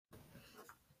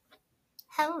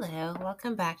Hello,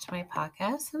 welcome back to my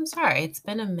podcast. I'm sorry, it's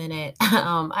been a minute.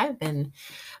 I've been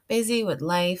busy with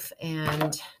life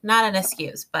and not an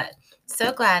excuse, but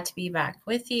so glad to be back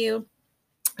with you.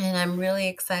 And I'm really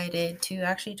excited to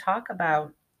actually talk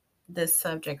about this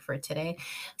subject for today.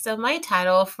 So, my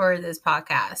title for this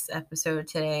podcast episode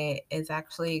today is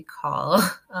actually called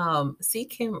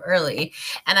Seek Him Early.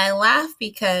 And I laugh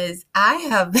because I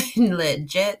have been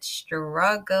legit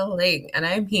struggling, and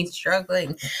I mean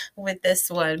struggling with this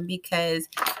one because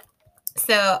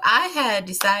I had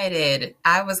decided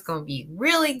I was going to be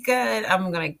really good.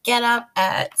 I'm going to get up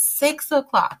at 6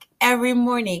 o'clock every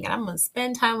morning and I'm going to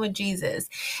spend time with Jesus.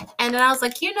 And then I was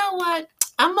like, you know what?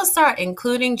 I'm going to start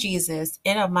including Jesus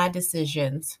in my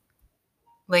decisions.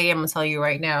 Lady, I'm going to tell you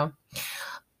right now,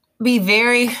 be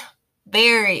very,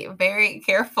 very, very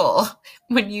careful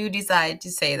when you decide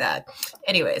to say that.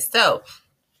 Anyway, so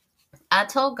I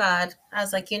told God, I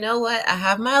was like, you know what? I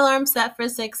have my alarm set for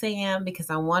 6 a.m.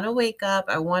 because I want to wake up.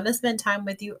 I want to spend time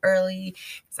with you early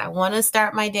because I want to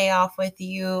start my day off with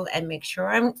you and make sure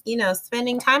I'm,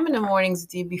 spending time in the mornings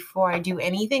with you before I do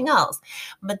anything else.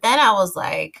 But then I was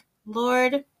like,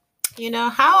 Lord,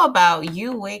 how about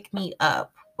you wake me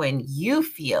up when you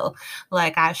feel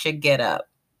like I should get up?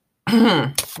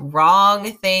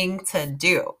 Wrong thing to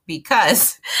do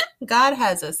because God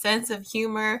has a sense of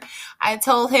humor. I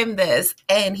told him this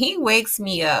and he wakes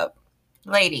me up.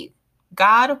 Lady,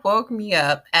 God woke me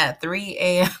up at 3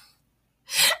 a.m.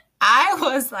 I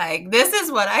was like, this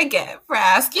is what I get for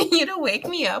asking you to wake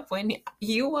me up when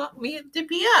you want me to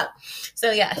be up.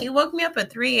 So, yeah, he woke me up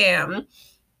at 3 a.m.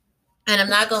 And I'm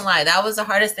not going to lie, that was the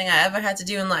hardest thing I ever had to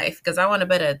do in life because I went to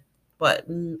bed at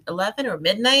 11 or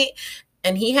midnight.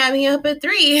 And he had me up at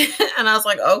 3. And I was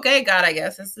like, okay, God, I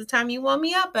guess this is the time you want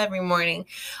me up every morning.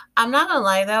 I'm not going to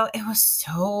lie, though. It was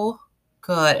so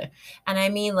good. And I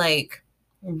mean, like,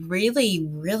 really,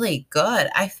 really good.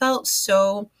 I felt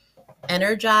so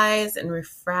energized and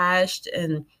refreshed.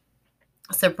 And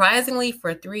surprisingly,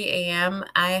 for 3 a.m.,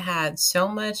 I had so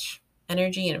much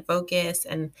energy and focus.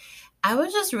 And I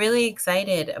was just really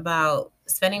excited about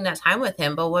spending that time with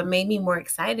him. But what made me more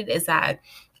excited is that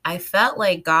I felt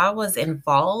like God was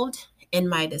involved in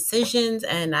my decisions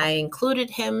and I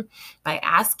included him by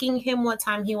asking him what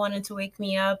time he wanted to wake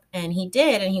me up. And he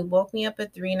did. And he woke me up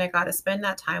at 3 and I got to spend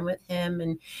that time with him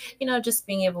and, just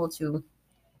being able to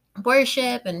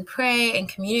worship and pray and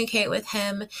communicate with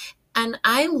him. And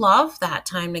I love that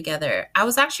time together. I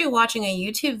was actually watching a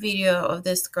YouTube video of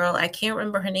this girl. I can't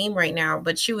remember her name right now,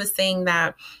 but she was saying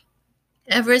that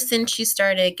ever since she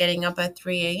started getting up at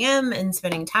 3 a.m. and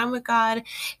spending time with God,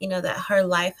 that her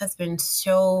life has been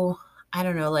so, I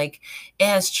don't know, like it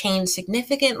has changed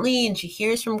significantly and she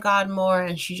hears from God more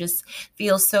and she just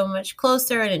feels so much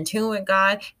closer and in tune with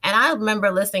God. And I remember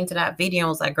listening to that video and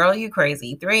was like, girl, you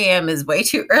crazy. 3 a.m. is way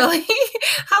too early.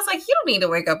 I was like, you don't need to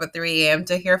wake up at 3 a.m.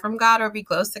 to hear from God or be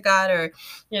close to God or,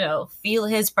 feel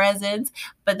his presence.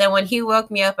 But then when he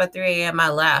woke me up at 3 a.m., I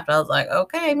laughed. I was like,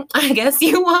 okay, I guess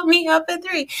you want me up at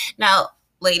 3. Now,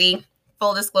 lady,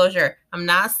 full disclosure, I'm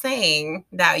not saying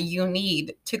that you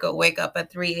need to go wake up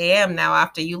at 3 a.m. now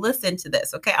after you listen to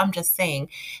this, okay? I'm just saying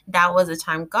that was a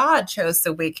time God chose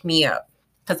to wake me up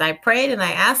because I prayed and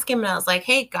I asked him and I was like,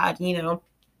 hey, God,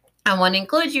 I want to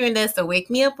include you in this, so wake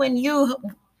me up when you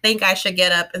think I should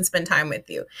get up and spend time with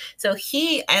you. So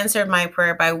he answered my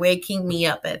prayer by waking me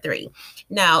up at 3.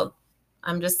 Now,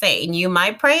 I'm just saying, you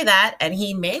might pray that and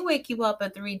he may wake you up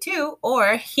at 3 too,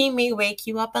 or he may wake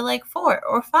you up at like 4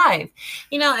 or 5.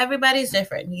 Everybody's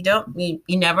different. You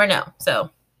never know.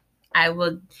 So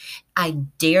I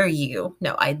dare you.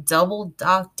 No, I double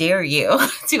dog dare you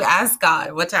to ask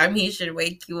God what time he should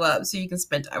wake you up so you can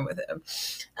spend time with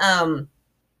him.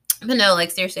 But no, like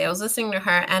seriously, I was listening to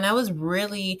her and I was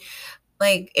really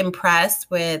like impressed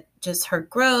with just her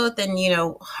growth and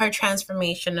her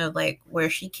transformation of like where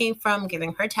she came from,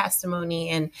 giving her testimony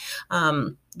and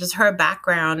just her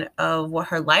background of what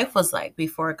her life was like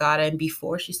before God and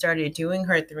before she started doing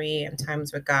her 3 a.m.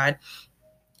 times with God.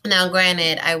 Now,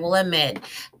 granted, I will admit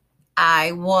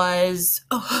I was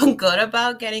good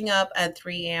about getting up at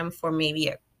 3 a.m. for maybe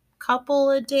a couple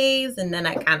of days, and then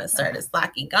I kind of started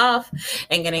slacking off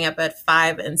and getting up at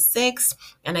 5 and 6.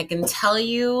 And I can tell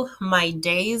you my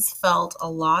days felt a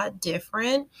lot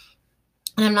different.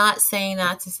 And I'm not saying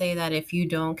that to say that if you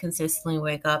don't consistently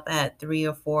wake up at 3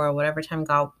 or 4 or whatever time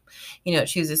God,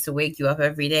 chooses to wake you up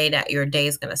every day, that your day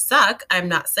is going to suck. I'm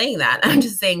not saying that. I'm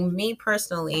just saying me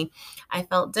personally, I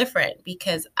felt different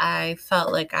because I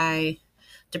felt like I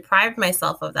deprived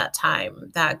myself of that time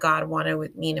that God wanted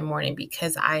with me in the morning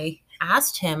because I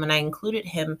asked him and I included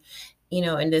him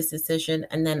in this decision.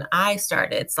 And then I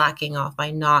started slacking off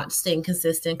by not staying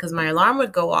consistent, because my alarm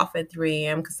would go off at 3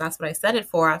 a.m. because that's what I set it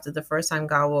for after the first time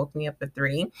God woke me up at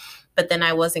 3. But then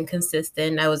I wasn't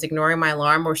consistent. I was ignoring my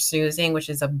alarm or snoozing, which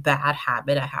is a bad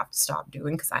habit I have to stop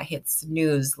doing, because I hit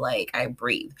snooze like I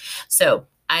breathe. So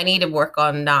I need to work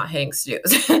on not hitting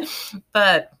snooze.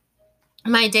 But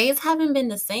my days haven't been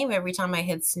the same every time I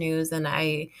hit snooze and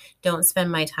I don't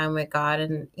spend my time with God.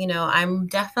 And, I'm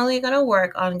definitely going to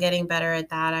work on getting better at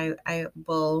that. I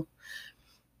will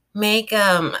make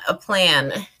a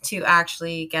plan to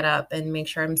actually get up and make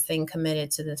sure I'm staying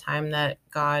committed to the time that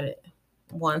God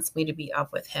wants me to be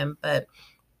up with Him. But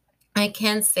I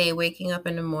can say waking up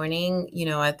in the morning,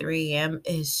 at 3 a.m.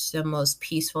 is the most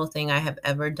peaceful thing I have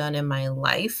ever done in my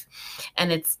life.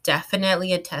 And it's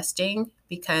definitely a testing,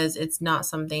 because it's not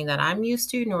something that I'm used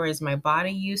to, nor is my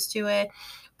body used to it.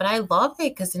 But I love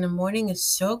it because in the morning it's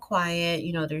so quiet.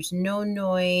 There's no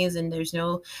noise and there's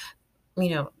no,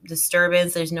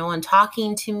 disturbance. There's no one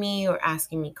talking to me or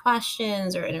asking me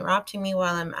questions or interrupting me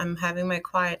while I'm having my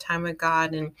quiet time with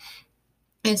God. And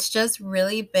it's just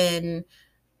really been,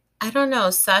 I don't know,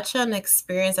 such an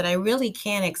experience that I really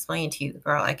can't explain to you,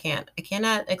 girl. I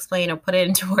cannot explain or put it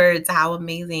into words how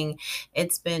amazing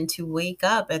it's been to wake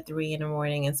up at 3 in the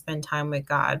morning and spend time with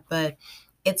God. But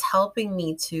it's helping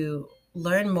me to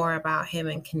learn more about Him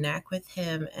and connect with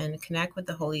Him and connect with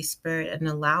the Holy Spirit and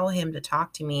allow Him to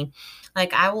talk to me.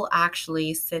 Like, I will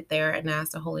actually sit there and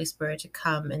ask the Holy Spirit to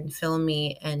come and fill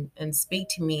me and speak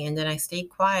to me. And then I stay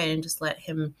quiet and just let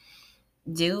Him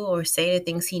do or say the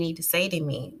things He needs to say to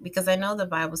me, because I know the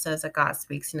Bible says that God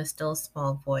speaks in a still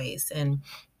small voice. And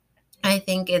I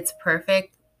think it's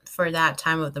perfect for that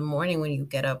time of the morning when you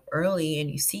get up early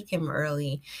and you seek Him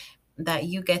early, that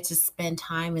you get to spend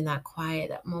time in that quiet,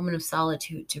 that moment of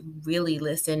solitude, to really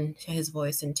listen to His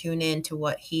voice and tune in to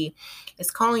what He is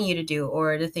calling you to do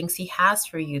or the things He has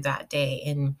for you that day.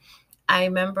 And I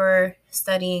remember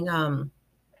studying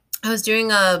I was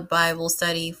doing a Bible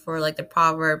study for like the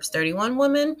Proverbs 31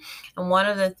 woman. And one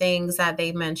of the things that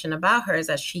they mention about her is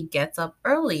that she gets up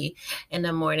early in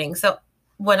the morning. So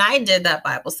when I did that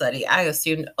Bible study, I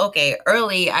assumed, okay,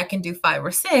 early, I can do 5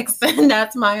 or 6. And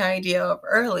that's my idea of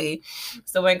early.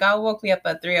 So when God woke me up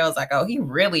at 3, I was like, oh, He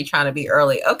really trying to be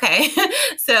early. Okay.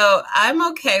 So I'm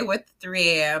okay with 3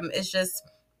 a.m. It's just,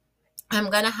 I'm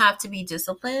going to have to be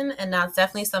disciplined. And that's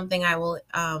definitely something I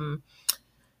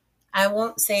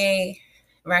won't say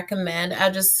recommend.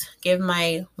 I'll just give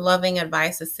my loving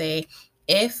advice to say,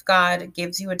 if God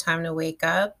gives you a time to wake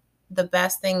up, the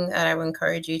best thing that I would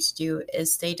encourage you to do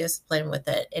is stay disciplined with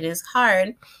it. It is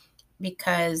hard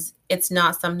because it's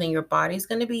not something your body's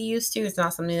going to be used to. It's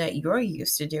not something that you're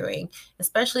used to doing,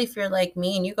 especially if you're like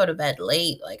me and you go to bed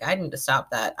late. Like, I need to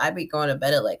stop that. I'd be going to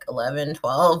bed at like 11,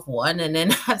 12, 1, and then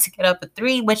have to get up at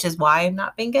 3, which is why I've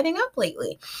not been getting up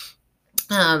lately.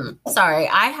 Sorry,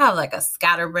 I have like a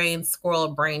scatterbrain squirrel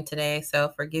brain today, so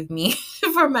forgive me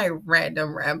for my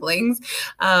random ramblings.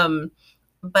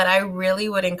 But I really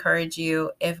would encourage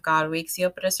you, if God wakes you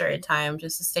up at a certain time,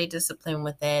 just to stay disciplined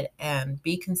with it and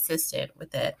be consistent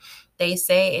with it. They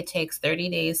say it takes 30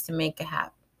 days to make a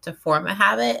habit, to form a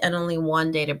habit, and only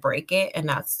 1 day to break it. And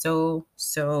that's so,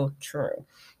 so true.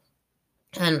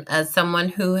 And as someone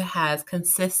who has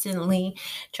consistently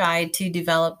tried to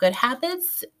develop good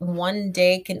habits, 1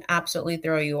 day can absolutely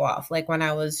throw you off. Like when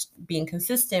I was being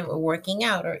consistent with working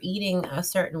out or eating a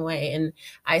certain way and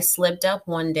I slipped up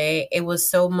 1 day, it was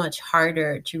so much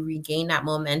harder to regain that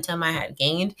momentum I had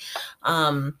gained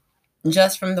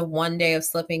just from the 1 day of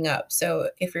slipping up. So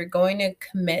if you're going to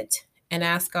commit and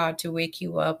ask God to wake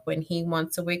you up when He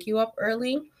wants to wake you up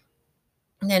early,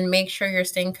 then make sure you're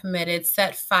staying committed.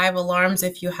 Set 5 alarms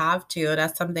if you have to.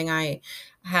 That's something I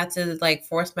had to like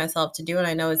force myself to do. And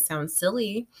I know it sounds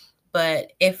silly,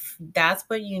 but if that's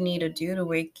what you need to do to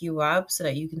wake you up so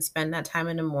that you can spend that time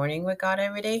in the morning with God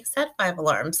every day, set 5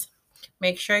 alarms.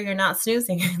 Make sure you're not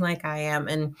snoozing like I am.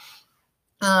 And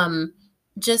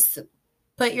just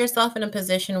put yourself in a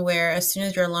position where as soon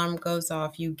as your alarm goes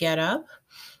off, you get up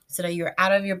so that you're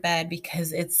out of your bed,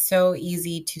 because it's so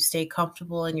easy to stay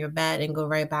comfortable in your bed and go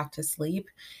right back to sleep,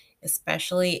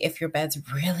 especially if your bed's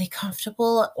really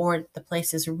comfortable or the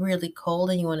place is really cold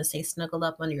and you want to stay snuggled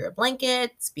up under your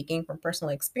blanket, speaking from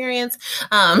personal experience.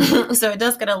 So it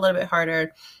does get a little bit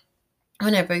harder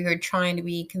whenever you're trying to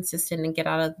be consistent and get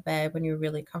out of the bed when you're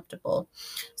really comfortable.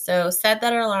 So set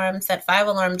that alarm, set 5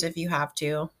 alarms if you have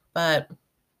to, but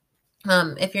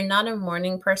if you're not a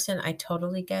morning person, I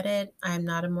totally get it. I'm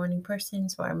not a morning person,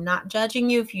 so I'm not judging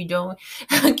you if you don't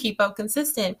keep up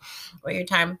consistent with your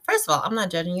time. First of all, I'm not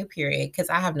judging you, period, because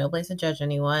I have no place to judge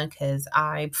anyone, because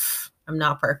I'm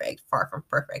not perfect, far from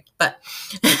perfect, but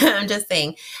I'm just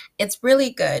saying it's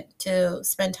really good to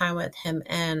spend time with him.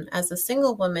 And as a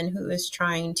single woman who is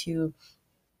trying to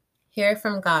hear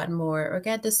from God more or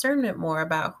get discernment more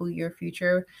about who your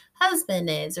future husband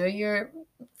is or your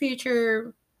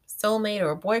future soulmate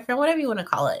or boyfriend, whatever you want to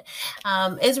call it.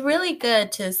 It's really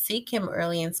good to seek him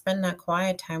early and spend that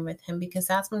quiet time with him because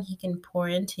that's when he can pour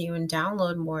into you and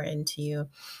download more into you.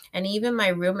 And even my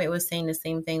roommate was saying the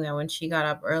same thing, that when she got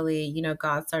up early,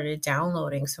 God started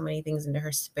downloading so many things into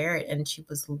her spirit and she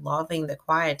was loving the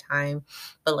quiet time.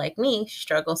 But like me, she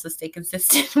struggles to stay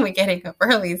consistent with getting up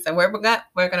early. So we're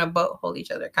gonna both hold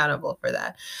each other accountable for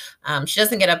that. She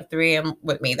doesn't get up at 3 a.m.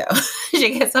 with me though.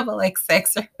 She gets up at like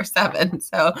 6 or 7.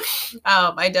 So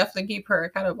I definitely keep her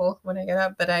accountable when I get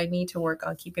up, but I need to work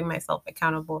on keeping myself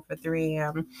accountable for 3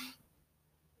 a.m.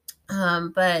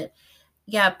 But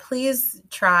yeah, please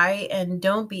try and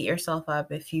don't beat yourself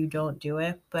up if you don't do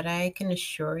it. But I can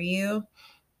assure you,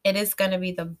 it is going to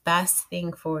be the best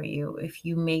thing for you if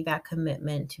you make that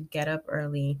commitment to get up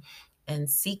early and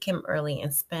seek him early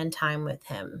and spend time with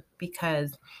him,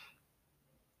 because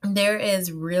there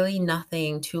is really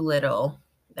nothing too little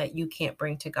that you can't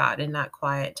bring to God in that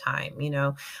quiet time.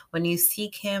 When you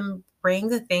seek him, bring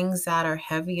the things that are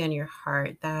heavy on your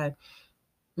heart, that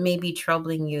may be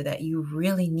troubling you, that you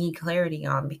really need clarity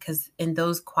on, because in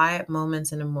those quiet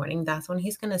moments in the morning, that's when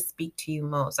he's going to speak to you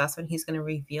most. That's when he's going to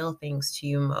reveal things to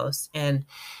you most. And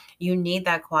you need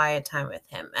that quiet time with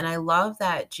him. And I love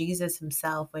that Jesus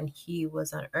himself, when he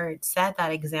was on earth, set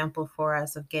that example for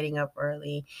us of getting up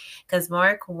early, because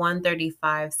Mark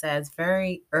 1:35 says,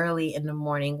 very early in the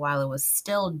morning, while it was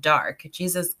still dark,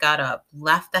 Jesus got up,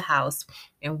 left the house,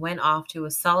 and went off to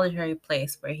a solitary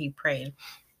place where he prayed.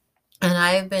 And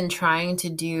I've been trying to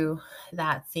do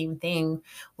that same thing,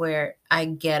 where I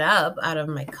get up out of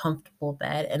my comfortable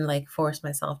bed and like force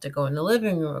myself to go in the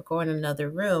living room or go in another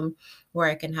room where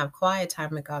I can have quiet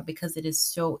time with God, because it is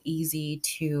so easy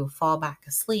to fall back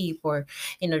asleep or,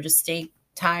 just stay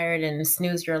tired and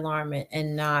snooze your alarm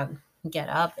and not get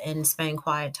up and spend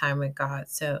quiet time with God.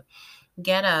 So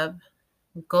get up,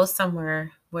 go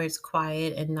somewhere where it's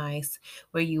quiet and nice,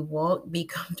 where you won't be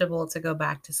comfortable to go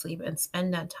back to sleep, and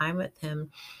spend that time with him.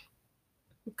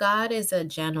 God is a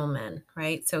gentleman,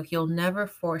 right? So he'll never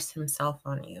force himself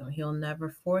on you. He'll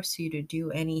never force you to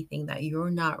do anything that you're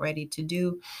not ready to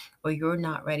do or you're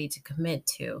not ready to commit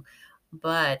to.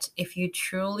 But if you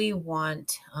truly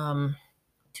want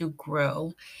to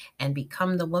grow and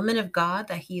become the woman of God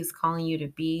that he is calling you to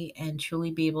be, and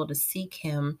truly be able to seek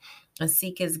him and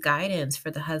seek his guidance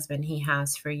for the husband he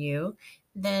has for you,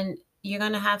 then you're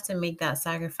going to have to make that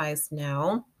sacrifice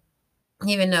now.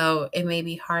 Even though it may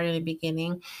be hard in the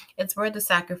beginning, it's worth the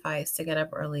sacrifice to get up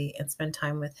early and spend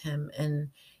time with him. And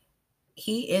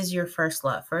he is your first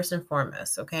love, first and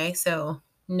foremost. Okay. So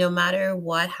no matter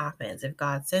what happens, if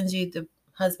God sends you the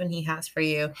husband he has for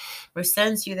you or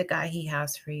sends you the guy he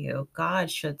has for you,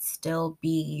 God should still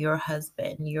be your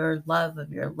husband, your love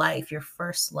of your life, your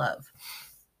first love.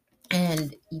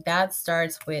 And that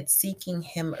starts with seeking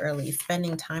him early,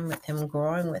 spending time with him,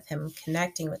 growing with him,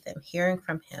 connecting with him, hearing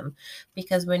from him.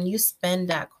 Because when you spend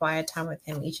that quiet time with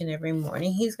him each and every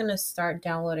morning, he's going to start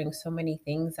downloading so many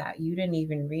things that you didn't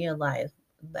even realize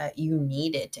that you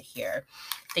needed to hear,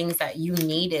 things that you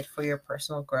needed for your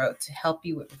personal growth, to help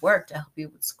you with work, to help you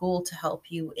with school, to help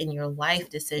you in your life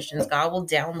decisions. God will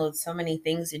download so many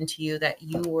things into you that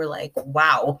you were like,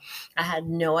 wow, I had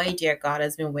no idea God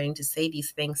has been waiting to say these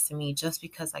things to me just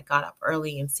because I got up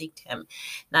early and seeked him.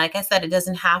 Now, like I said, it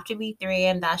doesn't have to be 3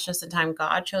 a.m. That's just the time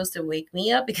God chose to wake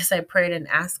me up because I prayed and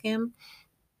asked him.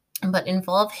 But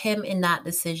involve him in that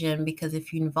decision, because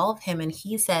if you involve him and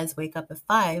he says wake up at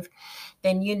 5,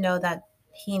 then you know that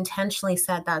he intentionally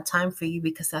set that time for you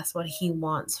because that's what he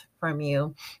wants from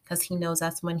you, because he knows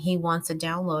that's when he wants to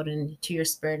download into your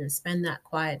spirit and spend that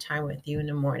quiet time with you in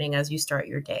the morning as you start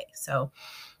your day. So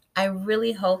I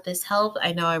really hope this helped.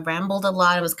 I know I rambled a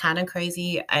lot. It was kind of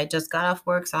crazy. I just got off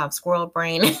work, so I have squirrel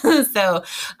brain. So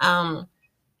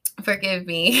forgive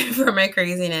me for my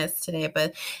craziness today,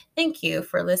 but thank you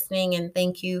for listening, and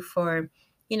thank you for,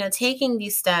 taking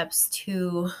these steps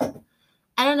to,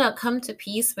 I don't know, come to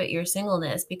peace with your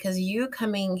singleness, because you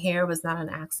coming here was not an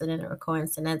accident or a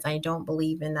coincidence. I don't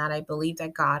believe in that. I believe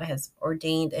that God has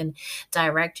ordained and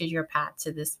directed your path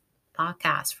to this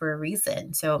podcast for a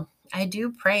reason. So I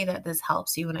do pray that this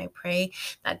helps you, and I pray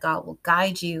that God will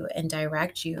guide you and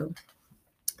direct you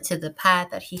to the path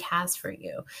that he has for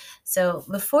you. So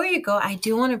before you go, I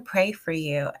do want to pray for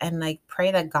you and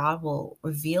pray that God will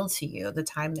reveal to you the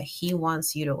time that he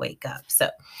wants you to wake up. So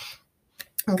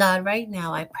God, right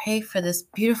now, I pray for this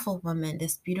beautiful woman,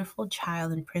 this beautiful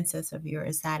child and princess of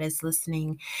yours that is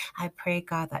listening. I pray,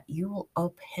 God, that you will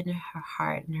open her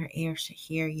heart and her ears to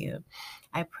hear you.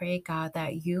 I pray, God,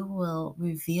 that you will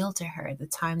reveal to her the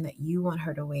time that you want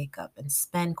her to wake up and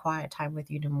spend quiet time with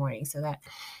you in the morning so that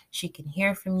she can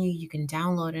hear from you, you can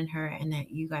download in her, and that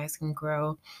you guys can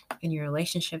grow in your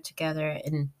relationship together,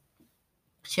 and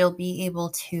she'll be able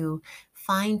to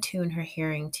fine tune her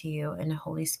hearing to you in the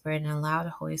Holy Spirit and allow the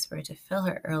Holy Spirit to fill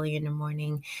her early in the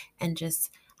morning and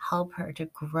just help her to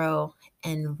grow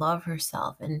and love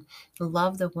herself and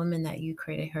love the woman that you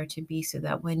created her to be, so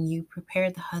that when you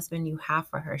prepare the husband you have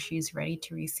for her, she's ready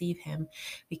to receive him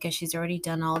because she's already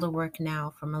done all the work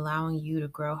now from allowing you to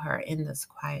grow her in this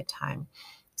quiet time.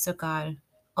 So, God,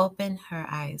 open her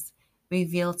eyes.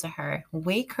 Reveal to her.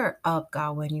 Wake her up,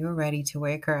 God, when you're ready to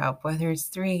wake her up, whether it's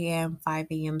 3 a.m., 5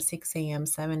 a.m., 6 a.m.,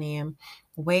 7 a.m.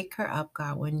 Wake her up,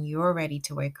 God, when you're ready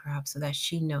to wake her up so that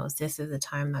she knows this is the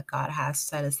time that God has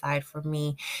set aside for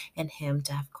me and him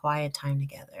to have quiet time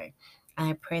together. And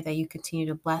I pray that you continue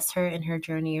to bless her in her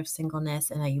journey of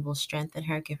singleness and that you will strengthen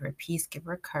her, give her peace, give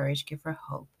her courage, give her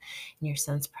hope. In your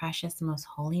son's precious and most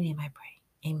holy name I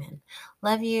pray. Amen.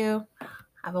 Love you.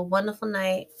 Have a wonderful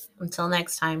night. Until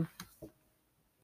next time.